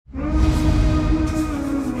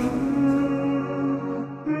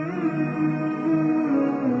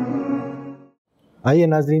آئیے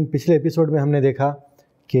ناظرین، پچھلے ایپیسوڈ میں ہم نے دیکھا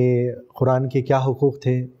کہ قرآن کے کیا حقوق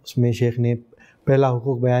تھے، اس میں شیخ نے پہلا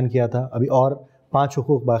حقوق بیان کیا تھا، ابھی اور 5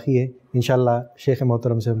 حقوق باقی ہے، انشاءاللہ شیخ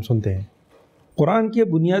محترم سے ہم سنتے ہیں۔ قرآن کے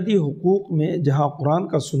بنیادی حقوق میں جہاں قرآن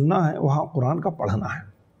کا سننا ہے وہاں قرآن کا پڑھنا ہے۔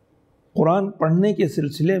 قرآن پڑھنے کے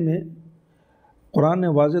سلسلے میں قرآن نے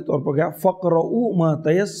واضح طور پر کہا فَقْرَؤُوا مَا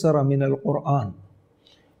تَيَسَّرَ مِنَ الْقُرْآنِ،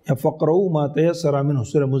 یا فَقْرَؤُوا مَا تَيَسَّرَ مِنْهُ،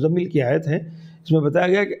 سورہ مزمل کی آیت ہے، اس میں بتایا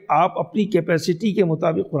گیا کہ آپ اپنی کیپیسٹی کے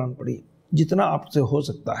مطابق قرآن پڑھیے، جتنا آپ سے ہو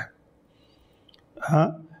سکتا ہے۔ ہاں،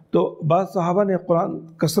 تو بعض صحابہ نے قرآن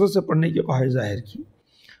کثرت سے پڑھنے کی خواہش ظاہر کی،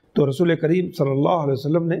 تو رسول کریم صلی اللہ علیہ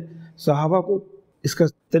وسلم نے صحابہ کو اس کا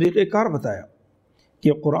طریقہ کار بتایا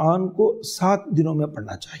کہ قرآن کو 7 دنوں میں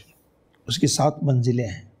پڑھنا چاہیے، اس کی 7 منزلیں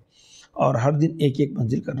ہیں، اور ہر دن ایک ایک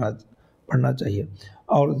منزل پڑھنا چاہیے،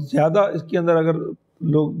 اور زیادہ اس کے اندر اگر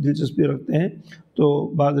لوگ دلچسپی رکھتے ہیں تو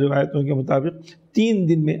بعض روایتوں کے مطابق 3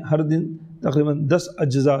 دن میں ہر دن تقریباً 10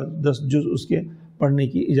 اجزاء 10 جز اس کے پڑھنے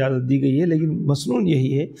کی اجازت دی گئی ہے، لیکن مسنون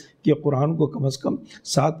یہی ہے کہ قرآن کو کم از کم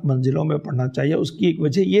 7 منزلوں میں پڑھنا چاہیے۔ اس کی ایک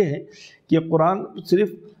وجہ یہ ہے کہ قرآن صرف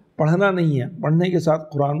پڑھنا نہیں ہے، پڑھنے کے ساتھ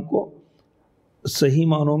قرآن کو صحیح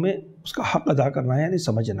معنوں میں اس کا حق ادا کرنا ہے، یعنی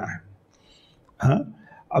سمجھنا ہے۔ ہاں،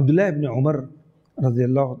 عبداللہ ابن عمر رضی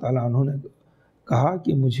اللہ تعالیٰ عنہ نے کہا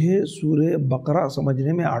کہ مجھے سورہ بقرہ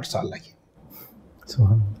سمجھنے میں 8 سال لگے،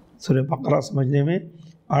 سورہ بقرہ سمجھنے میں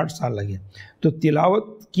 8 سال لگے۔ تو تلاوت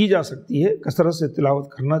کی جا سکتی ہے، کثرت سے تلاوت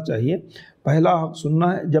کرنا چاہیے۔ پہلا حق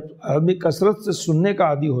سننا ہے، جب آدمی کثرت سے سننے کا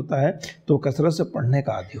عادی ہوتا ہے تو کثرت سے پڑھنے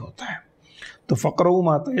کا عادی ہوتا ہے۔ تو فقرؤوا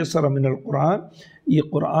ما تیسر من القرآن، یہ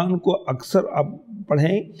قرآن کو اکثر آپ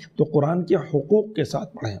پڑھیں تو قرآن کے حقوق کے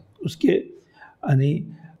ساتھ پڑھیں، اس کے یعنی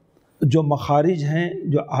جو مخارج ہیں،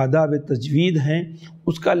 جو آداب تجوید ہیں،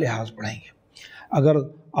 اس کا لحاظ پڑھیں گے۔ اگر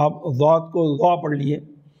آپ ضاد کو ضا پڑھ لیے،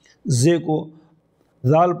 زے کو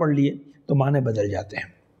زال پڑھ لیے تو معنی بدل جاتے ہیں۔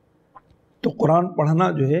 تو قرآن پڑھنا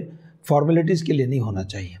جو ہے فارمیلٹیز کے لیے نہیں ہونا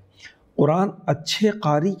چاہیے، قرآن اچھے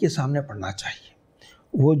قاری کے سامنے پڑھنا چاہیے،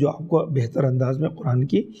 وہ جو آپ کو بہتر انداز میں قرآن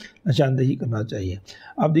کی نشاندہی کرنا چاہیے۔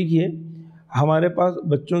 اب دیکھیے، ہمارے پاس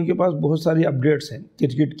بچوں کے پاس بہت ساری اپڈیٹس ہیں،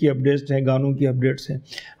 کرکٹ کی اپڈیٹس ہیں، گانوں کی اپڈیٹس ہیں،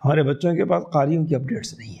 ہمارے بچوں کے پاس قاریوں کی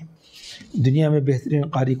اپڈیٹس نہیں ہیں۔ دنیا میں بہترین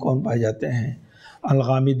قاری کون پائے جاتے ہیں؟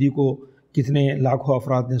 الغامدی کو کتنے لاکھوں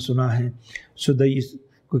افراد نے سنا ہے، سدئی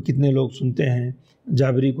کو کتنے لوگ سنتے ہیں،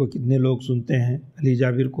 جابری کو کتنے لوگ سنتے ہیں، علی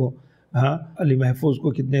جابر کو، ہاں، علی محفوظ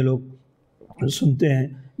کو کتنے لوگ سنتے ہیں۔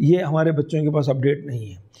 یہ ہمارے بچوں کے پاس اپڈیٹ نہیں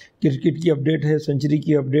ہے۔ کرکٹ کی اپڈیٹ ہے، سنچری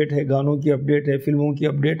کی اپڈیٹ ہے، گانوں کی اپڈیٹ ہے، فلموں کی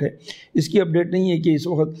اپڈیٹ ہے۔ اس کی اپڈیٹ نہیں ہے کہ اس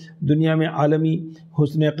وقت دنیا میں عالمی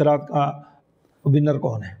حسن قرات کا ونر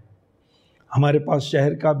کون ہے، ہمارے پاس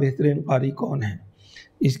شہر کا بہترین قاری کون ہے،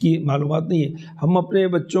 اس کی معلومات نہیں ہے۔ ہم اپنے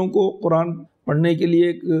بچوں کو قرآن پڑھنے کے لیے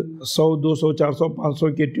ایک 100 200 400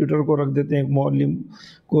 500 کے ٹیوٹر کو رکھ دیتے ہیں، ایک معلم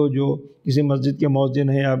کو جو کسی مسجد کے مؤذن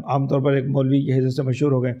ہے، یا عام طور پر ایک مولوی کی حیثیت سے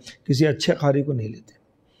مشہور ہو گئے، کسی اچھے قاری کو نہیں لیتے،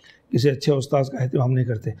 کسی اچھے استاذ کا اہتمام نہیں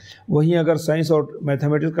کرتے۔ وہیں اگر سائنس اور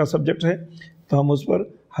میتھمیٹکس کا سبجیکٹ ہے تو ہم اس پر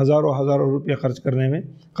ہزاروں روپے خرچ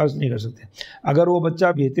نہیں کر سکتے۔ اگر وہ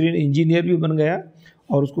بچہ بہترین انجینئر بھی بن گیا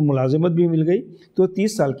اور اس کو ملازمت بھی مل گئی تو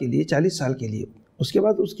 30 سال کے لیے 40 سال کے لیے، اس کے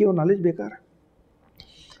بعد اس کی وہ نالج بیکار ہے۔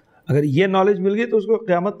 اگر یہ نالج مل گئی تو اس کو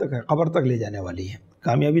قیامت تک ہے، قبر تک لے جانے والی ہے،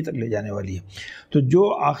 کامیابی تک لے جانے والی ہے۔ تو جو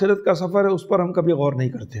آخرت کا سفر ہے اس پر ہم کبھی غور نہیں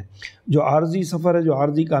کرتے، جو عارضی سفر ہے، جو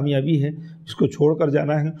عارضی کامیابی ہے، جس کو چھوڑ کر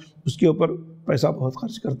جانا ہے، اس کے اوپر پیسہ بہت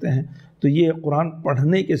خرچ کرتے ہیں۔ تو یہ قرآن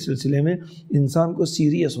پڑھنے کے سلسلے میں انسان کو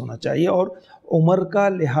سیریس ہونا چاہیے، اور عمر کا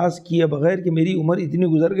لحاظ کیے بغیر کہ میری عمر اتنی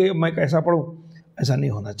گزر گئی اب میں کیسا پڑھوں، ایسا نہیں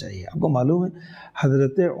ہونا چاہیے۔ آپ کو معلوم ہے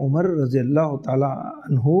حضرت عمر رضی اللہ تعالیٰ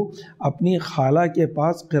عنہ اپنی خالہ کے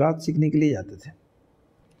پاس قرات سیکھنے کے لیے جاتے تھے،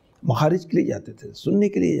 مخارج کے لیے جاتے تھے، سننے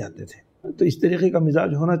کے لیے جاتے تھے۔ تو اس طریقے کا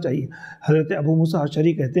مزاج ہونا چاہیے۔ حضرت ابو موسیٰ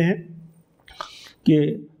اشعری کہتے ہیں کہ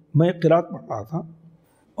میں قرات پڑھ رہا تھا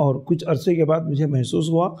اور کچھ عرصے کے بعد مجھے محسوس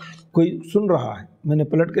ہوا کوئی سن رہا ہے، میں نے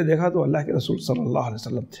پلٹ کے دیکھا تو اللہ کے رسول صلی اللہ علیہ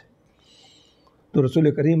وسلم تھے۔ تو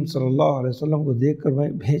رسول کریم صلی اللہ علیہ وسلم کو دیکھ کر میں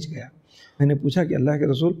بھیج گیا، میں نے پوچھا کہ اللہ کے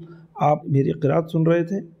رسول آپ میری قرات سن رہے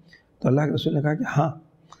تھے؟ تو اللہ کے رسول نے کہا کہ ہاں۔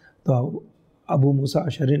 تو ابو موسیٰ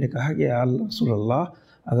اشعری نے کہا کہ یا رسول اللہ،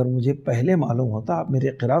 اگر مجھے پہلے معلوم ہوتا آپ میری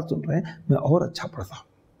قرات سن رہے ہیں میں اور اچھا پڑھتا۔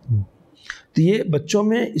 تو یہ بچوں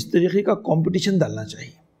میں اس طریقے کا کمپٹیشن ڈالنا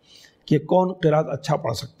چاہیے کہ کون قرات اچھا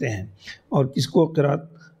پڑھ سکتے ہیں اور کس کو قرات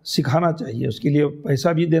سکھانا چاہیے، اس کے لیے پیسہ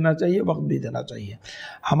بھی دینا چاہیے، وقت بھی دینا چاہیے۔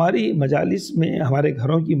 ہماری مجالس میں، ہمارے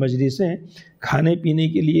گھروں کی مجلسیں کھانے پینے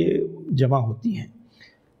کے لیے جمع ہوتی ہیں،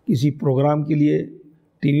 کسی پروگرام کے لیے،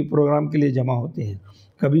 ٹی وی پروگرام کے لیے جمع ہوتے ہیں۔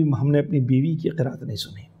 کبھی ہم نے اپنی بیوی کی قرات نہیں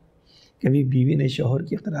سنی، کبھی بیوی نے شوہر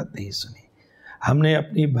کی قرات نہیں سنی۔ ہم نے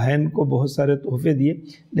اپنی بہن کو بہت سارے تحفے دیے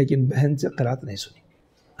لیکن بہن سے قرات نہیں سنی.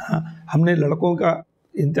 ہاں ہم نے لڑکوں کا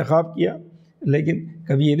انتخاب کیا لیکن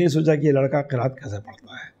کبھی یہ نہیں سوچا کہ یہ لڑکا قرات کیسے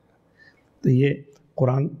پڑھتا ہے. تو یہ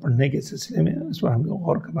قرآن پڑھنے کے سلسلے میں اس پر ہم کو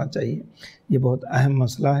غور کرنا چاہیے. یہ بہت اہم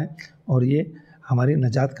مسئلہ ہے اور یہ ہماری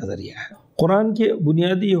نجات کا ذریعہ ہے. قرآن کے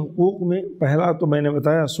بنیادی حقوق میں پہلا تو میں نے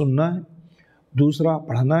بتایا سننا ہے، دوسرا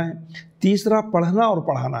پڑھنا ہے، تیسرا پڑھنا اور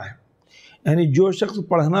پڑھانا ہے. یعنی جو شخص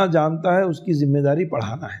پڑھنا جانتا ہے اس کی ذمہ داری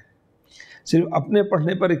پڑھانا ہے. صرف اپنے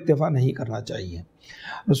پڑھنے پر اکتفا نہیں کرنا چاہیے.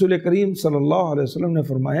 رسول کریم صلی اللہ علیہ وسلم نے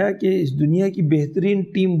فرمایا کہ اس دنیا کی بہترین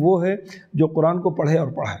ٹیم وہ ہے جو قرآن کو پڑھے اور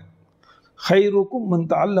پڑھائے. خیرکم من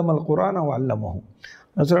تعلم القرآن وعلمہ.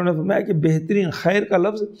 رسول نے فرمایا کہ بہترین، خیر کا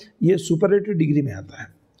لفظ یہ سپرلیٹو ڈگری میں آتا ہے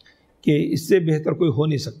کہ اس سے بہتر کوئی ہو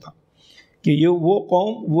نہیں سکتا، کہ یہ وہ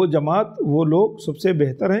قوم، وہ جماعت، وہ لوگ سب سے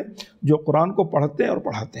بہتر ہیں جو قرآن کو پڑھتے ہیں اور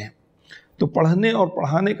پڑھاتے ہیں. تو پڑھنے اور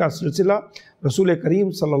پڑھانے کا سلسلہ رسول کریم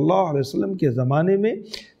صلی اللہ علیہ وسلم کے زمانے میں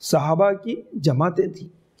صحابہ کی جماعتیں تھیں.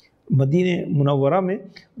 مدینہ منورہ میں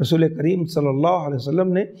رسول کریم صلی اللہ علیہ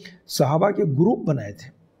وسلم نے صحابہ کے گروپ بنائے تھے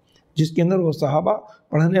جس کے اندر وہ صحابہ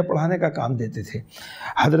پڑھنے پڑھانے کا کام دیتے تھے.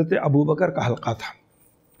 حضرت ابو بکر کا حلقہ تھا،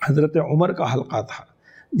 حضرت عمر کا حلقہ تھا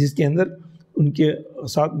جس کے اندر ان کے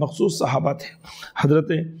ساتھ مخصوص صحابہ تھے.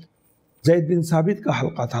 حضرت زید بن ثابت کا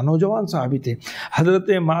حلقہ تھا، نوجوان صحابی تھے. حضرت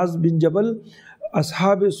معاذ بن جبل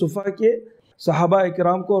اصحاب صفا کے صحابہ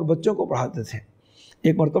اکرام کو اور بچوں کو پڑھاتے تھے.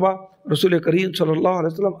 ایک مرتبہ رسول کریم صلی اللہ علیہ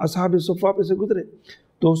وسلم اصحاب صفا پہ سے گزرے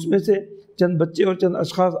تو اس میں سے چند بچے اور چند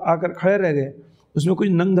اشخاص آ کر کھڑے رہ گئے. اس میں کچھ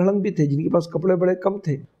ننگ دھڑنگ بھی تھے جن کے پاس کپڑے بڑے کم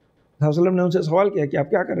تھے. صلی اللہ علیہ وسلم نے ان سے سوال کیا کہ آپ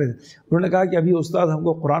کیا کر رہے تھے؟ انہوں نے کہا کہ ابھی استاد ہم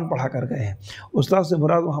کو قرآن پڑھا کر گئے ہیں. استاد سے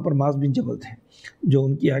مراد وہاں پر معاذ بن جبل تھے جو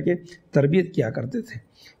ان کی آگے تربیت کیا کرتے تھے.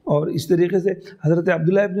 اور اس طریقے سے حضرت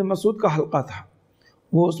عبداللہ ابن مسعود کا حلقہ تھا،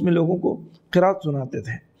 وہ اس میں لوگوں کو قرات سناتے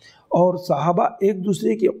تھے اور صحابہ ایک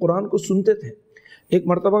دوسرے کے قرآن کو سنتے تھے. ایک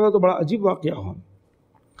مرتبہ کا تو بڑا عجیب واقعہ ہوا.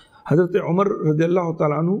 حضرت عمر رضی اللہ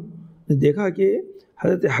تعالیٰ عنہ نے دیکھا کہ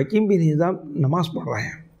حضرت حکیم بن حزام نماز پڑھ رہے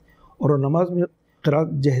ہیں اور وہ نماز میں قرات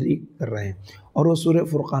جہری کر رہے ہیں اور وہ سورہ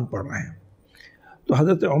فرقان پڑھ رہے ہیں. تو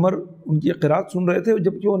حضرت عمر ان کی قرات سن رہے تھے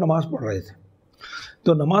جبکہ وہ نماز پڑھ رہے تھے.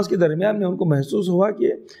 تو نماز کے درمیان میں ان کو محسوس ہوا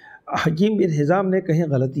کہ حکیم بن حزام نے کہیں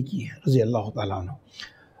غلطی کی ہے رضی اللہ تعالیٰ عنہ.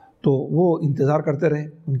 تو وہ انتظار کرتے رہے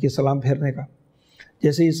ان کے سلام پھیرنے کا.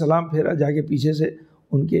 جیسے ہی سلام پھیرا جا کے پیچھے سے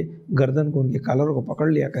ان کے گردن کو، ان کے کالر کو پکڑ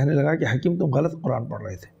لیا، کہنے لگا کہ حکیم تم غلط قرآن پڑھ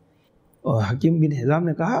رہے تھے. اور حکیم بن حزام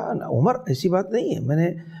نے کہا عمر ایسی بات نہیں ہے، میں نے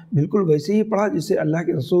بالکل ویسے ہی پڑھا جسے اللہ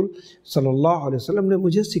کے رسول صلی اللہ علیہ وسلم نے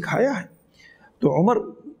مجھے سکھایا ہے. تو عمر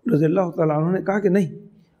رضی اللہ تعالیٰ عنہ نے کہا کہ نہیں،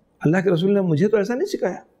 اللہ کے رسول نے مجھے تو ایسا نہیں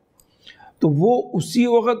سکھایا. تو وہ اسی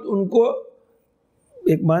وقت ان کو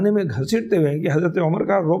ایک معنی میں گھسیٹتے ہوئے کہ حضرت عمر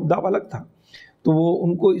کا روب داو الگ تھا، تو وہ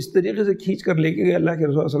ان کو اس طریقے سے کھینچ کر لے کے گئے اللہ کے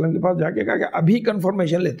رسول صلی اللہ علیہ وسلم کے پاس. جا کے کہا کہ ابھی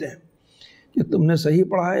کنفرمیشن لیتے ہیں کہ تم نے صحیح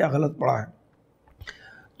پڑھا ہے یا غلط پڑھا ہے.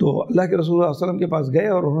 تو اللہ کے رسول صلی اللہ علیہ وسلم کے پاس گئے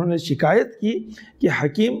اور انہوں نے شکایت کی کہ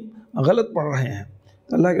حکیم غلط پڑھ رہے ہیں.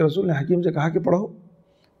 تو اللہ کے رسول نے حکیم سے کہا کہ پڑھو.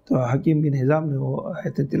 تو حکیم بن حزام نے وہ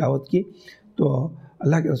آیت تلاوت کی تو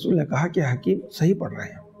اللہ کے رسول نے کہا کہ حکیم صحیح پڑھ رہے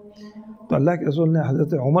ہیں. تو اللہ کے رسول نے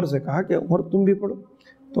حضرت عمر سے کہا کہ عمر تم بھی پڑھو.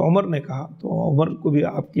 تو عمر نے کہا، تو عمر کو بھی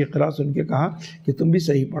آپ کی قرات سن کے کہا کہ تم بھی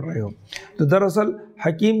صحیح پڑھ رہے ہو. تو دراصل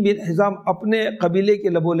حکیم بن حزام اپنے قبیلے کے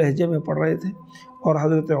لب و لہجے میں پڑھ رہے تھے اور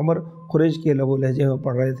حضرت عمر قریش کے لب و لہجے میں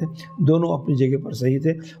پڑھ رہے تھے. دونوں اپنی جگہ پر صحیح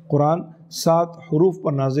تھے. قرآن 7 حروف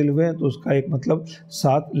پر نازل ہوئے ہیں تو اس کا ایک مطلب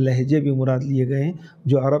 7 لہجے بھی مراد لیے گئے ہیں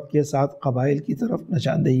جو عرب کے 7 قبائل کی طرف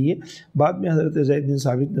نشاندہی ہے. بعد میں حضرت زید بن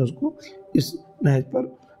ثابت نے اس کو اس نہج پر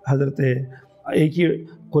حضرت ایک ہی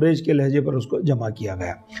قریش کے لہجے پر اس کو جمع کیا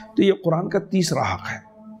گیا. تو یہ قرآن کا تیسرا حق ہے.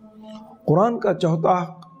 قرآن کا چوتھا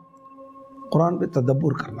حق قرآن پہ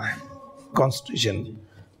تدبر کرنا ہے، کانسنٹریشن،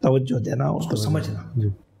 توجہ دینا، اس کو سمجھنا،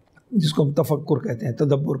 جس کو ہم تفکر کہتے ہیں،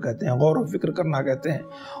 تدبر کہتے ہیں، غور و فکر کرنا کہتے ہیں.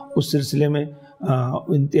 اس سلسلے میں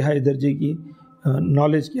انتہائی درجے کی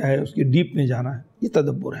نالج کیا ہے، اس کی ڈیپ میں جانا ہے، یہ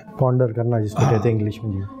تدبر ہے، پونڈر کرنا جس کو کہتے ہیں انگلش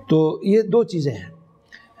میں. تو یہ 2 چیزیں ہیں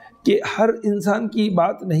کہ ہر انسان کی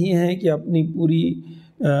بات نہیں ہے کہ اپنی پوری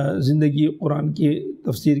زندگی قرآن کی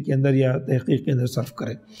تفسیر کے اندر یا تحقیق کے اندر صرف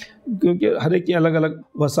کرے، کیونکہ ہر ایک کے الگ الگ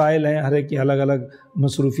وسائل ہیں، ہر ایک کی الگ الگ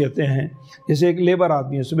مصروفیتیں ہیں. جیسے ایک لیبر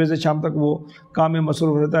آدمی ہے، صبح سے شام تک وہ کام میں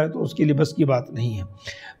مصروف رہتا ہے تو اس کے لیے بس کی بات نہیں ہے.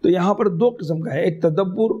 تو یہاں پر 2 قسم کا ہے، ایک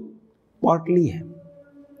تدبر پارٹلی ہے،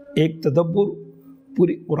 ایک تدبر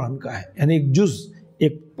پوری قرآن کا ہے، یعنی ایک جز،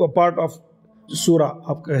 ایک پارٹ آف سورہ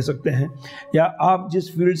آپ کہہ سکتے ہیں، یا آپ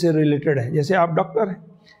جس فیلڈ سے ریلیٹڈ ہیں. جیسے آپ ڈاکٹر ہیں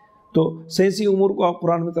تو سائنسی امور کو آپ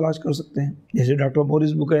قرآن میں تلاش کر سکتے ہیں، جیسے ڈاکٹر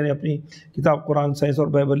مورس بکے نے اپنی کتاب قرآن، سائنس اور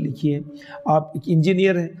بائبل لکھی ہے. آپ ایک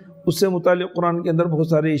انجینئر ہیں، اس سے متعلق قرآن کے اندر بہت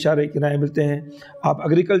سارے اشارے کنائے ملتے ہیں. آپ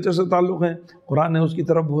ایگریکلچر سے تعلق ہیں، قرآن نے اس کی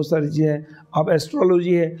طرف بہت ساری چیزیں ہیں. آپ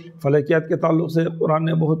ایسٹرولوجی ہے، فلکیات کے تعلق سے قرآن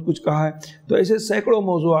نے بہت کچھ کہا ہے. تو ایسے سینکڑوں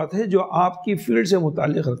موضوعات ہیں جو آپ کی فیلڈ سے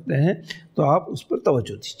متعلق رکھتے ہیں، تو آپ اس پر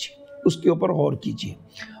توجہ دیجیے، اس کے اوپر غور کیجیے.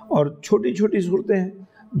 اور چھوٹی چھوٹی صورتیں ہیں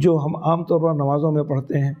جو ہم عام طور پر نمازوں میں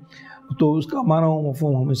پڑھتے ہیں، تو اس کا معنی و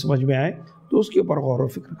مفہوم ہمیں سمجھ میں آئے تو اس کے اوپر غور و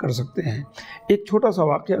فکر کر سکتے ہیں. ایک چھوٹا سا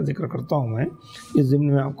واقعہ ذکر کرتا ہوں میں، اس ضمن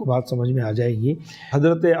میں آپ کو بات سمجھ میں آ جائے گی.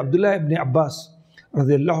 حضرت عبداللہ ابن عباس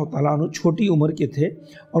رضی اللہ تعالیٰ عنہ چھوٹی عمر کے تھے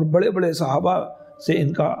اور بڑے بڑے صحابہ سے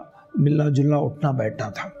ان کا ملنا جلنا اٹھنا بیٹھنا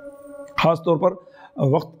تھا. خاص طور پر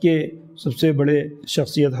وقت کے سب سے بڑے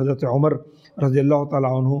شخصیت حضرت عمر رضی اللہ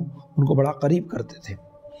تعالیٰ عنہ ان کو بڑا قریب کرتے تھے.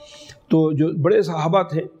 تو جو بڑے صحابہ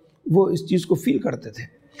تھے وہ اس چیز کو فیل کرتے تھے،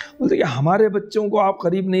 بولتے کہ ہمارے بچوں کو آپ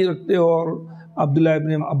قریب نہیں رکھتے ہو اور عبداللہ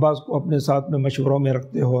ابن عباس کو اپنے ساتھ میں مشوروں میں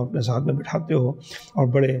رکھتے ہو، اپنے ساتھ میں بٹھاتے ہو اور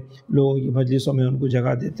بڑے لوگوں کی مجلسوں میں ان کو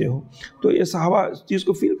جگہ دیتے ہو. تو یہ صحابہ اس چیز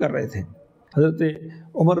کو فیل کر رہے تھے. حضرت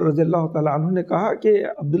عمر رضی اللہ تعالیٰ عنہ نے کہا کہ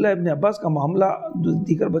عبداللہ ابن عباس کا معاملہ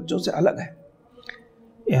دیگر بچوں سے الگ ہے.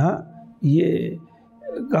 یہاں یہ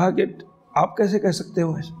کہا کہ آپ کیسے کہہ سکتے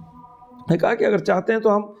ہو ایسے؟ میں کہا کہ اگر چاہتے ہیں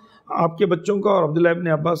تو ہم آپ کے بچوں کا اور عبداللہ ابن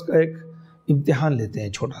عباس کا ایک امتحان لیتے ہیں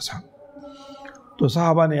چھوٹا سا. تو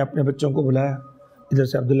صحابہ نے اپنے بچوں کو بلایا. ادھر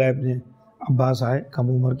سے عبداللہ ابن عباس آئے، کم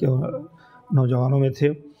عمر کے نوجوانوں میں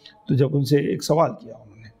تھے. تو جب ان سے ایک سوال کیا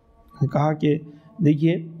انہوں نے کہا کہ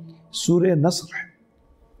دیکھیے سورہ نصر ہے،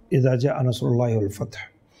 اذا جاء نصر اللہ والفتح،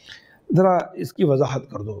 ذرا اس کی وضاحت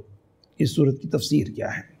کر دو، اس سورت کی تفسیر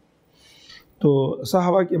کیا ہے. تو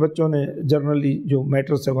صحابہ کے بچوں نے جنرلی جو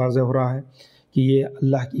میٹر سے واضح ہو رہا ہے کہ یہ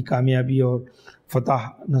اللہ کی کامیابی اور فتح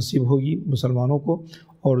نصیب ہوگی مسلمانوں کو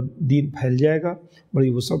اور دین پھیل جائے گا، بڑی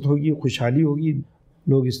وسعت ہوگی، خوشحالی ہوگی،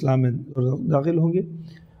 لوگ اسلام میں داخل ہوں گے.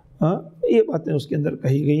 یہ باتیں اس کے اندر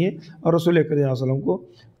کہی گئی ہیں اور رسول کریم صلی اللہ علیہ وسلم کو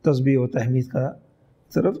تسبیح و تحمید کا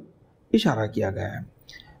طرف اشارہ کیا گیا ہے.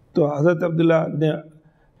 تو حضرت عبداللہ ابن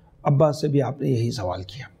عباس سے بھی آپ نے یہی سوال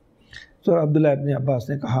کیا. تو عبداللہ ابن عباس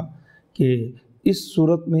نے کہا کہ اس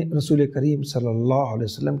صورت میں رسول کریم صلی اللہ علیہ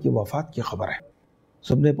وسلم کی وفات کی خبر ہے.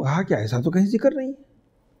 سب نے کہا کہ ایسا تو کہیں ذکر نہیں ہے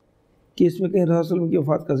کہ اس میں کہیں رسول اللہ علیہ وسلم کی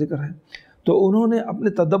وفات کا ذکر ہے. تو انہوں نے اپنے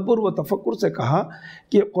تدبر و تفکر سے کہا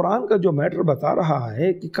کہ قرآن کا جو میٹر بتا رہا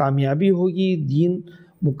ہے کہ کامیابی ہوگی، دین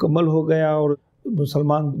مکمل ہو گیا اور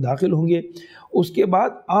مسلمان داخل ہوں گے، اس کے بعد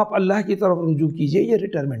آپ اللہ کی طرف رجوع کیجئے. یہ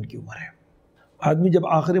ریٹائرمنٹ کی عمر ہے. آدمی جب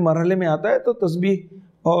آخری مرحلے میں آتا ہے تو تسبیح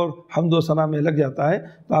اور حمد و ثنا میں لگ جاتا ہے.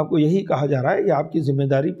 تو آپ کو یہی کہا جا رہا ہے کہ آپ کی ذمہ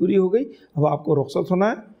داری پوری ہو گئی، اب آپ کو رخصت ہونا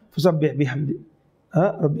ہے. فسبح بحمد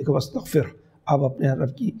ربک واستغفر، آپ اپنے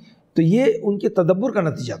رب کی. تو یہ ان کے تدبر کا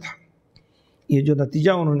نتیجہ تھا. یہ جو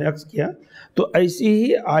نتیجہ انہوں نے عکس کیا. تو ایسی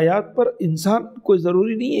ہی آیات پر انسان کوئی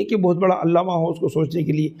ضروری نہیں ہے کہ بہت بڑا علامہ ہو اس کو سوچنے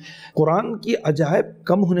کے لیے. قرآن کی عجائب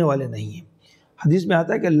کم ہونے والے نہیں ہیں. حدیث میں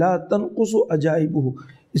آتا ہے کہ لا تنقص عجائبہ،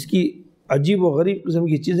 اس کی عجیب و غریب قسم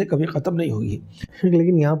کی چیزیں کبھی ختم نہیں ہوگی.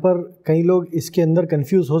 لیکن یہاں پر کئی لوگ اس کے اندر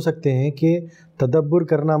کنفیوز ہو سکتے ہیں کہ تدبر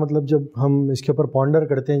کرنا مطلب جب ہم اس کے اوپر پونڈر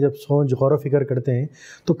کرتے ہیں، جب سوچ غور و فکر کرتے ہیں،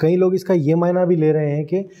 تو کئی لوگ اس کا یہ معنی بھی لے رہے ہیں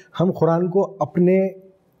کہ ہم قرآن کو اپنے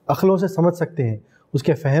عقلوں سے سمجھ سکتے ہیں، اس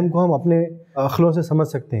کے فہم کو ہم اپنے عقلوں سے سمجھ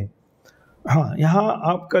سکتے ہیں. ہاں، یہاں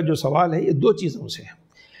آپ کا جو سوال ہے یہ دو چیزوں سے ہے.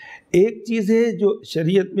 ایک چیز ہے جو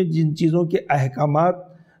شریعت میں جن چیزوں کے احکامات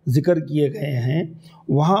ذکر کیے گئے ہیں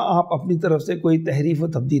وہاں آپ اپنی طرف سے کوئی تحریف و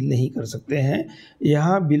تبدیل نہیں کر سکتے ہیں.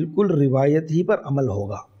 یہاں بالکل روایت ہی پر عمل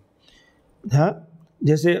ہوگا. ہاں،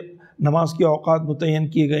 جیسے نماز کے اوقات متعین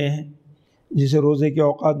کیے گئے ہیں، جیسے روزے کے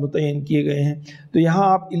اوقات متعین کیے گئے ہیں، تو یہاں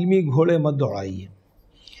آپ علمی گھوڑے مت دوڑائیے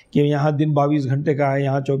کہ یہاں دن 22 گھنٹے کا ہے،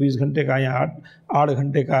 یہاں 24 گھنٹے کا ہے، یہاں 8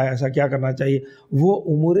 گھنٹے کا ہے، ایسا کیا کرنا چاہیے. وہ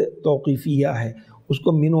امور توقیفیہ ہے، اس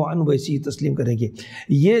کو من و عن ویسی تسلیم کریں گے.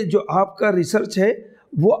 یہ جو آپ کا ریسرچ ہے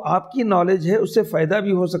وہ آپ کی نالج ہے، اس سے فائدہ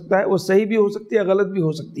بھی ہو سکتا ہے، وہ صحیح بھی ہو سکتی ہے، غلط بھی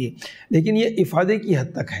ہو سکتی ہے، لیکن یہ افادے کی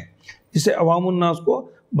حد تک ہے، جس سے عوام الناس کو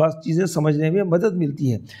بعض چیزیں سمجھنے میں مدد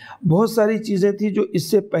ملتی ہے. بہت ساری چیزیں تھیں جو اس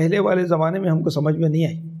سے پہلے والے زمانے میں ہم کو سمجھ میں نہیں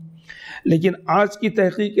آئی، لیکن آج کی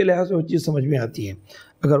تحقیق کے لحاظ سے وہ چیز سمجھ میں آتی ہے.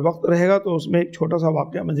 اگر وقت رہے گا تو اس میں ایک چھوٹا سا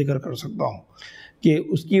واقعہ میں ذکر کر سکتا ہوں کہ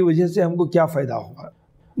اس کی وجہ سے ہم کو کیا فائدہ ہوگا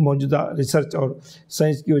موجودہ ریسرچ اور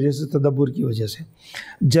سائنس کی وجہ سے، تدبر کی وجہ سے.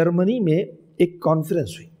 جرمنی میں ایک کانفرنس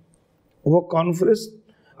ہوئی. وہ کانفرنس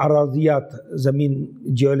اراضیات، زمین،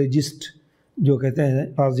 جیولوجسٹ جو کہتے ہیں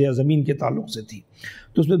اراضیہ زمین کے تعلق سے تھی.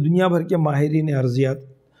 تو اس میں دنیا بھر کے ماہرین ارضیات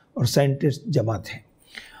اور سائنٹسٹ جمع تھے.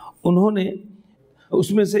 انہوں نے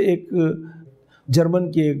اس میں سے ایک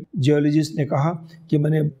جرمن کے جیولوجسٹ نے کہا کہ میں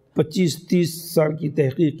نے 25-30 سال کی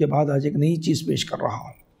تحقیق کے بعد آج ایک نئی چیز پیش کر رہا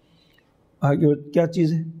ہوں. آگے کیا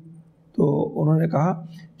چیز ہے؟ تو انہوں نے کہا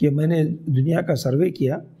کہ میں نے دنیا کا سروے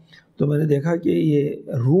کیا تو میں نے دیکھا کہ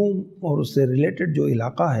یہ روم اور اس سے ریلیٹڈ جو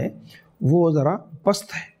علاقہ ہے وہ ذرا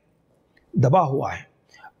پست ہے، دبا ہوا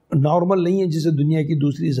ہے، نارمل نہیں ہے جسے دنیا کی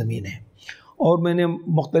دوسری زمین ہے. اور میں نے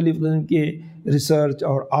مختلف قسم کے ریسرچ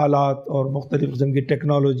اور آلات اور مختلف قسم کی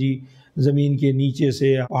ٹیکنالوجی زمین کے نیچے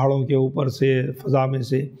سے، پہاڑوں کے اوپر سے، فضا میں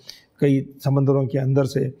سے، کئی سمندروں کے اندر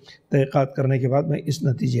سے تحقیقات کرنے کے بعد میں اس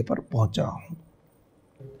نتیجے پر پہنچا ہوں.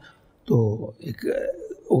 تو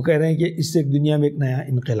وہ کہہ رہے ہیں کہ اس سے دنیا میں ایک نیا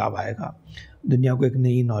انقلاب آئے گا، دنیا کو ایک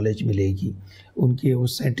نئی نالج ملے گی. ان کے وہ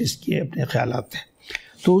سائنٹسٹ کے اپنے خیالات ہیں.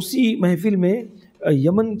 تو اسی محفل میں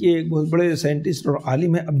یمن کے ایک بہت بڑے سائنٹسٹ اور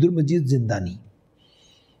عالم ہیں عبد المجید زندانی.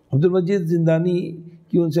 عبد المجید زندانی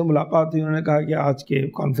کی ان سے ملاقات ہوئی. انہوں نے کہا کہ آج کے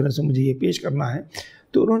کانفرنس میں مجھے یہ پیش کرنا ہے.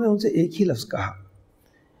 تو انہوں نے ان سے ایک ہی لفظ کہا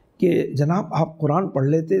کہ جناب آپ قرآن پڑھ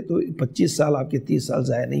لیتے تو 25 سال آپ کے 30 سال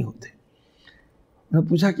ضائع نہیں ہوتے. انہوں نے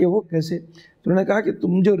پوچھا کہ وہ کیسے؟ تو انہوں نے کہا کہ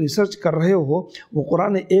تم جو ریسرچ کر رہے ہو وہ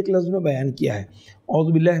قرآن نے ایک لفظ میں بیان کیا ہے.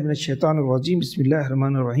 اعوذ باللہ من الشیطان الرجیم، بسم اللہ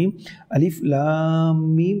الرحمن الرحیم، الف لام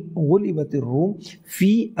میم غلبت الروم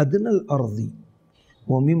فی ادنی الارض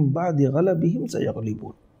ومن بعد غلبہم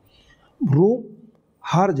سیغلبون. روم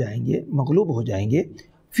ہار جائیں گے، مغلوب ہو جائیں گے.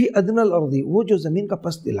 فی ادنی الارض، وہ جو زمین کا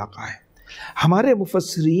پست علاقہ ہے. ہمارے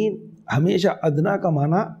مفسرین ہمیشہ ادنا کا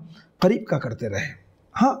معنی قریب کا کرتے رہے.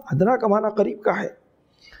 ہاں ادنا کا معنی قریب کا ہے،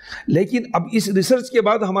 لیکن اب اس ریسرچ کے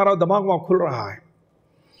بعد ہمارا دماغ وہاں کھل رہا ہے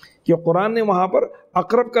کہ قرآن نے وہاں پر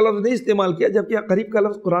اقرب کا لفظ نہیں استعمال کیا، جبکہ قریب کا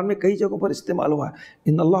لفظ قرآن میں کئی جگہوں پر استعمال ہوا ہے.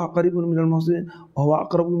 ان اللہ قریب من المحسنین وهو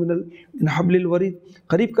اقرب من حبل الورید.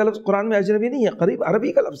 قریب کا لفظ قرآن میں اجنبی نہیں ہے، قریب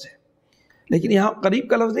عربی کا لفظ ہے، لیکن یہاں قریب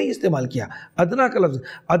کا لفظ نہیں استعمال کیا. ادنا کا لفظ،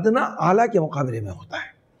 ادنا اعلیٰ کے مقابلے میں ہوتا ہے.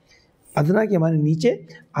 ادنا کے معنی نیچے،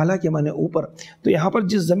 اعلیٰ کے معنی اوپر. تو یہاں پر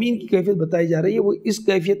جس زمین کی کیفیت بتائی جا رہی ہے وہ اس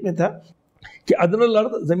کیفیت میں تھا کہ ادنی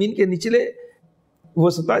الارض، زمین کے نچلے وہ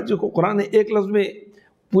سطح، جو کو قرآن نے ایک لفظ میں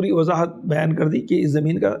پوری وضاحت بیان کر دی کہ اس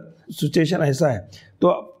زمین کا سچویشن ایسا ہے.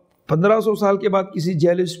 تو 1500 سال کے بعد کسی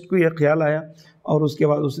جیولسٹ کو یہ خیال آیا اور اس کے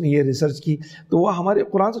بعد اس نے یہ ریسرچ کی تو وہ ہمارے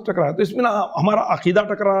قرآن سے ٹکرایا. تو اس میں نہ ہمارا عقیدہ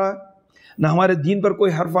ٹکرا رہا ہے، نہ ہمارے دین پر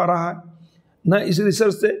کوئی حرف آ رہا ہے، نہ اس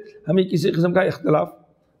ریسرچ سے ہمیں کسی قسم کا اختلاف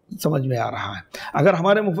سمجھ میں آ رہا ہے. اگر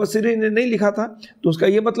ہمارے مفسرین نے نہیں لکھا تھا تو اس کا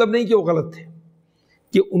یہ مطلب نہیں کہ وہ غلط تھے،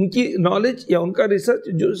 کہ ان کی نالج یا ان کا ریسرچ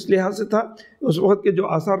جو اس لحاظ سے تھا، اس وقت کے جو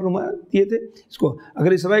آثار نمایاں کیے تھے، اس کو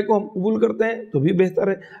اگر اس رائے کو ہم قبول کرتے ہیں تو بھی بہتر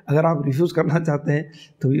ہے، اگر آپ ریفیوز کرنا چاہتے ہیں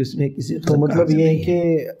تو بھی اس میں کسی تو مطلب یہ ہے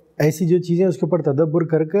کہ ایسی جو چیزیں اس کے اوپر تدبر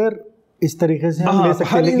کر کر اس طریقے سے ہم لے سکتے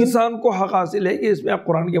ہیں. ہر انسان کو حق حاصل ہے کہ اس میں آپ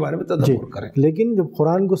قرآن کے بارے میں تدبر کریں، لیکن جب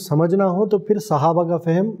قرآن کو سمجھنا ہو تو پھر صحابہ کا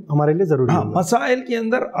فہم ہمارے لیے ضروری ہے. مسائل کے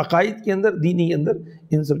اندر، عقائد کے اندر، دینی کے اندر،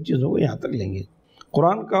 ان سب چیزوں کو یہاں تک لیں گے.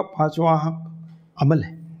 قرآن کا 5واں حق عمل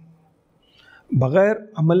ہے. بغیر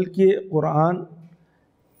عمل کے قرآن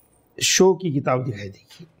شو کی کتاب دکھائی دے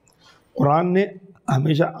گی. قرآن نے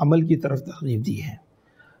ہمیشہ عمل کی طرف ترغیب دی ہے.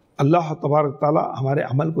 اللہ تبارک تعالیٰ ہمارے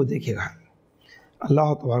عمل کو دیکھے گا.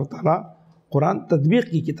 اللہ تبارک تعالیٰ، قرآن تطبیق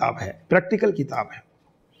کی کتاب ہے، پریکٹیکل کتاب ہے.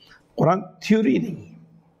 قرآن تھیوری نہیں،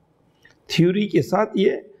 تھیوری کے ساتھ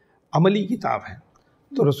یہ عملی کتاب ہے.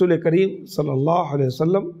 تو رسول کریم صلی اللہ علیہ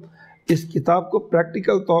وسلم اس کتاب کو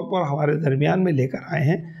پریکٹیکل طور پر ہمارے درمیان میں لے کر آئے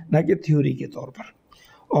ہیں، نہ کہ تھیوری کے طور پر.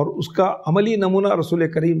 اور اس کا عملی نمونہ رسول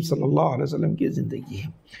کریم صلی اللہ علیہ وسلم کی زندگی ہے.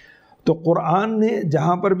 تو قرآن نے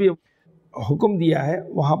جہاں پر بھی حکم دیا ہے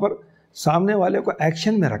وہاں پر سامنے والے کو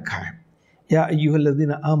ایکشن میں رکھا ہے، یا ایھا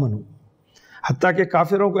الذین آمنوا، حتیٰ کہ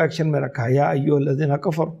کافروں کو ایکشن میں رکھا ہے، یا ایھا الذین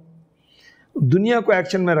کفروا. دنیا کو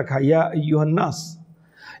ایکشن میں رکھا ہے، یا ایھا الناس.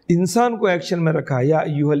 انسان کو ایکشن میں رکھا ہے، یا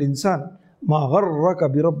ایھا الانسان ما غرک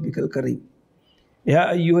بربک الکریم، یا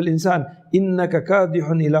ایھا الانسان انک کادح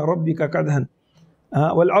الی ربک کدحا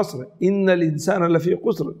والعصر ان الانسان لفی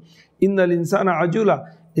خسر ان الانسان عجولا.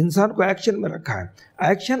 انسان کو ایکشن میں رکھا ہے.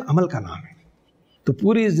 ایکشن عمل کا نام ہے. تو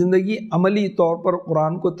پوری زندگی عملی طور پر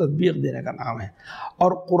قرآن کو تطبیق دینے کا نام ہے.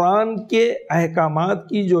 اور قرآن کے احکامات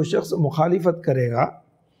کی جو شخص مخالفت کرے گا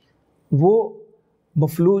وہ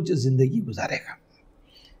مفلوج زندگی گزارے گا.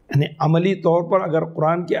 یعنی عملی طور پر اگر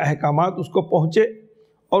قرآن کے احکامات اس کو پہنچے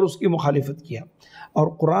اور اس کی مخالفت کیا. اور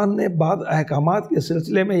قرآن نے بعض احکامات کے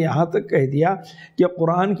سلسلے میں یہاں تک کہہ دیا کہ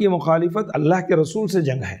قرآن کی مخالفت اللہ کے رسول سے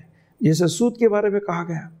جنگ ہے. جیسے سود کے بارے میں کہا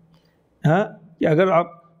گیا کہ اگر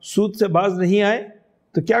آپ سود سے باز نہیں آئے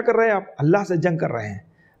تو کیا کر رہے ہیں آپ؟ اللہ سے جنگ کر رہے ہیں،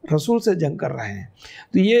 رسول سے جنگ کر رہے ہیں.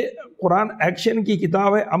 تو یہ قرآن ایکشن کی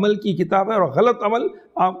کتاب ہے، عمل کی کتاب ہے. اور غلط عمل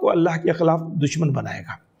آپ کو اللہ کے خلاف دشمن بنائے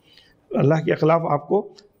گا، اللہ کے خلاف آپ کو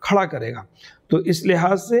کھڑا کرے گا. تو اس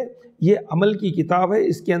لحاظ سے یہ عمل کی کتاب ہے،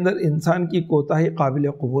 اس کے اندر انسان کی کوتاہی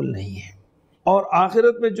قابل قبول نہیں ہے. اور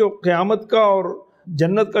آخرت میں جو قیامت کا اور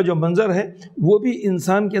جنت کا جو منظر ہے وہ بھی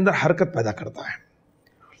انسان کے اندر حرکت پیدا کرتا ہے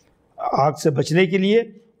آگ سے بچنے کے لیے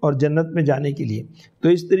اور جنت میں جانے کے لیے. تو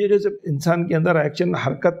اس طریقے سے انسان کے اندر ایکشن،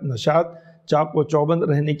 حرکت، نشاط، چاق و چوبند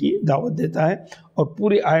رہنے کی دعوت دیتا ہے. اور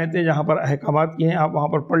پوری آیتیں جہاں پر احکامات کی ہیں آپ وہاں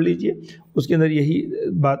پر پڑھ لیجئے، اس کے اندر یہی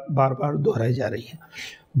بات بار بار دہرائی جا رہی ہے.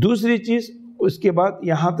 دوسری چیز، اس کے بعد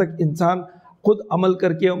یہاں تک انسان خود عمل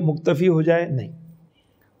کر کے مکتفی ہو جائے نہیں،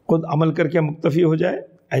 خود عمل کر کے مکتفی ہو جائے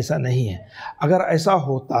ایسا نہیں ہے. اگر ایسا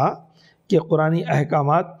ہوتا کہ قرآنی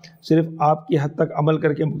احکامات صرف آپ کی حد تک عمل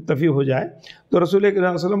کر کے مکتفی ہو جائے تو رسول کریم صلی اللہ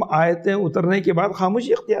علیہ وسلم آیتیں اترنے کے بعد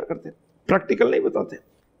خاموشی اختیار کرتے، پریکٹیکل نہیں بتاتے،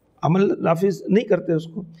 عمل نافذ نہیں کرتے. اس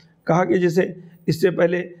کو کہا کہ جیسے اس سے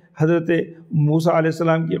پہلے حضرت موسیٰ علیہ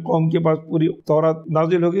السلام کی قوم کے پاس پوری تورات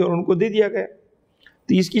نازل ہو گئی اور ان کو دے دیا گیا،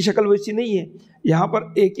 تو اس کی شکل ویسی نہیں ہے. یہاں پر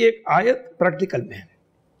ایک ایک آیت پریکٹیکل میں ہے،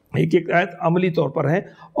 ایک ایک آیت عملی طور پر ہے،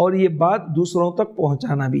 اور یہ بات دوسروں تک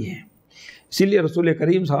پہنچانا بھی ہے. اسی لیے رسول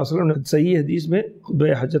کریم صلی اللہ علیہ وسلم نے صحیح حدیث میں خطبہ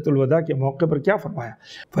حجۃ الوداع کے موقع پر کیا فرمایا؟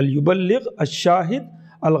 فَلْيُبَلِّغْ الشَّاهِدْ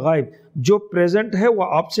الْغَائِبْ، جو پریزنٹ ہے وہ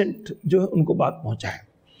آبسنٹ جو ہے ان کو بات پہنچائے،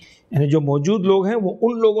 یعنی جو موجود لوگ ہیں وہ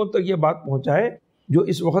ان لوگوں تک یہ بات پہنچائے جو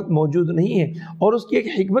اس وقت موجود نہیں ہے. اور اس کی ایک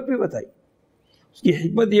حکمت بھی بتائی، اس کی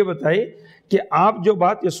حکمت یہ بتائی کہ آپ جو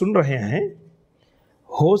بات یہ سن رہے ہیں،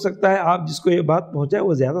 ہو سکتا ہے آپ جس کو یہ بات پہنچائے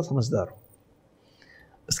وہ زیادہ سمجھدار ہو،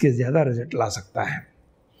 اس کے زیادہ رزلٹ لا سکتا ہے.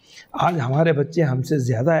 آج ہمارے بچے ہم سے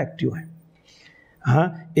زیادہ ایکٹیو ہیں. ہاں،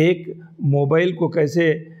 ایک موبائل کو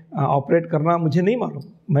کیسے آپریٹ کرنا مجھے نہیں معلوم،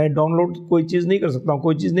 میں ڈاؤن لوڈ کوئی چیز نہیں کر سکتا ہوں،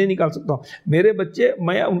 کوئی چیز نہیں نکال سکتا ہوں. میرے بچے،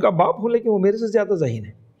 میں ان کا باپ ہوں لیکن وہ میرے سے زیادہ ذہین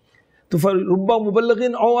ہیں. تو فَرُبَّ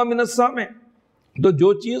مُبَلِّغٍ أَوْعَىٰ مِنَ السَّامِعِ، تو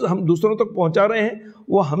جو چیز ہم دوسروں تک پہنچا رہے ہیں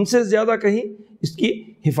وہ ہم سے زیادہ کہیں اس کی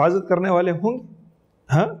حفاظت کرنے والے ہوں گے.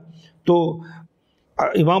 ہاں، تو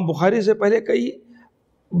امام بخاری سے پہلے کئی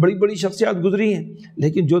بڑی بڑی شخصیات گزری ہیں،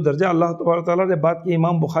 لیکن جو درجہ اللہ تبارک تعالیٰ نے بات کی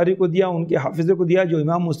امام بخاری کو دیا، ان کے حافظے کو دیا، جو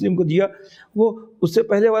امام مسلم کو دیا، وہ اس سے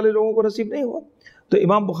پہلے والے لوگوں کو نصیب نہیں ہوا. تو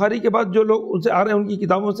امام بخاری کے بعد جو لوگ ان سے آ رہے ہیں، ان کی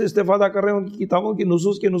کتابوں سے استفادہ کر رہے ہیں، ان کی کتابوں کی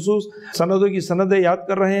نصوص کے نصوص، سندوں کی سندیں یاد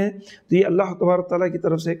کر رہے ہیں، تو یہ اللہ تبارک تعالیٰ کی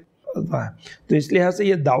طرف سے ایک عطا ہے. تو اس لحاظ سے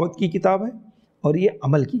یہ دعوت کی کتاب ہے اور یہ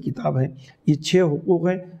عمل کی کتاب ہے. یہ 6 حقوق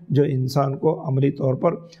ہیں جو انسان کو عملی طور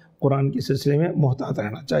پر قرآن کے سلسلے میں محتاط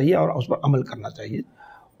رہنا چاہیے اور اس پر عمل کرنا چاہیے.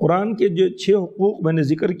 قرآن کے جو 6 حقوق میں نے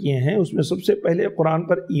ذکر کیے ہیں، اس میں سب سے پہلے قرآن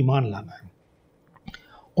پر ایمان لانا ہے.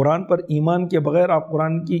 قرآن پر ایمان کے بغیر آپ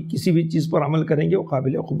قرآن کی کسی بھی چیز پر عمل کریں گے وہ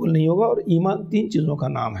قابل قبول نہیں ہوگا. اور ایمان 3 چیزوں کا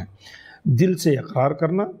نام ہے: دل سے اقرار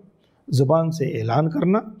کرنا، زبان سے اعلان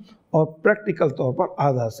کرنا، اور پریکٹیکل طور پر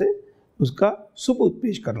اعضاء سے اس کا ثبوت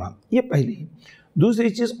پیش کرنا. یہ پہلی ہے. دوسری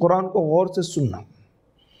چیز، قرآن کو غور سے سننا،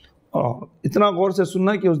 اور اتنا غور سے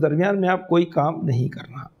سننا کہ اس درمیان میں آپ کوئی کام نہیں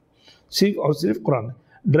کرنا، صرف اور صرف قرآن.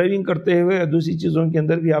 ڈرائیونگ کرتے ہوئے یا دوسری چیزوں کے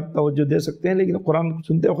اندر بھی آپ توجہ دے سکتے ہیں، لیکن قرآن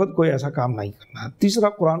سنتے وقت کوئی ایسا کام نہیں کرنا. تیسرا،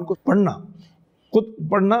 قرآن کو پڑھنا، خود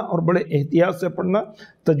پڑھنا اور بڑے احتیاط سے پڑھنا،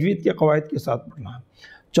 تجوید کے قواعد کے ساتھ پڑھنا.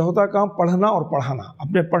 چوتھا کام، پڑھنا اور پڑھانا.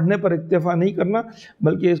 اپنے پڑھنے پر اکتفا نہیں کرنا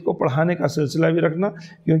بلکہ اس کو پڑھانے کا سلسلہ بھی رکھنا،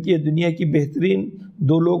 کیونکہ یہ دنیا کی بہترین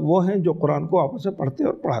 2 لوگ وہ ہیں جو قرآن کو آپس میں پڑھتے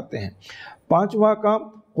اور پڑھاتے ہیں. پانچواں کام،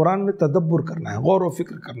 قرآن میں تدبر کرنا ہے، غور و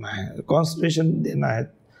فکر کرنا ہے، کانسنٹریشن دینا ہے.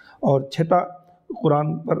 اور چھٹا،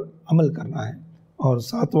 قرآن پر عمل کرنا ہے. اور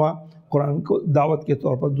ساتواں، قرآن کو دعوت کے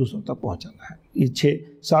طور پر دوسروں تک پہنچانا ہے. یہ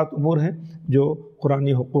 7 امور ہیں جو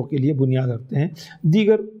قرآنی حقوق کے لیے بنیاد رکھتے ہیں.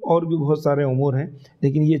 دیگر اور بھی بہت سارے امور ہیں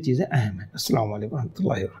لیکن یہ چیزیں اہم ہیں. السلام علیکم ورحمۃ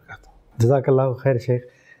اللہ وبرکاتہ. جزاک اللہ خیر شیخ.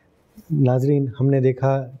 ناظرین، ہم نے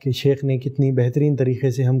دیکھا کہ شیخ نے کتنی بہترین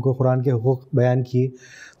طریقے سے ہم کو قرآن کے حقوق بیان کیے.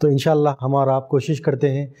 تو انشاءاللہ ہم اور آپ کوشش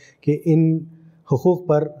کرتے ہیں کہ ان حقوق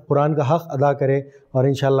پر قرآن کا حق ادا کرے اور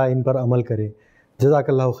انشاءاللہ ان پر عمل کرے. جزاک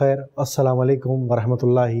اللہ خیر. السلام علیکم ورحمۃ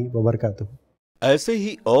اللہ وبرکاتہ. ایسے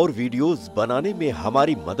ہی اور ویڈیوز بنانے میں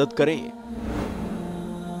ہماری مدد کریں.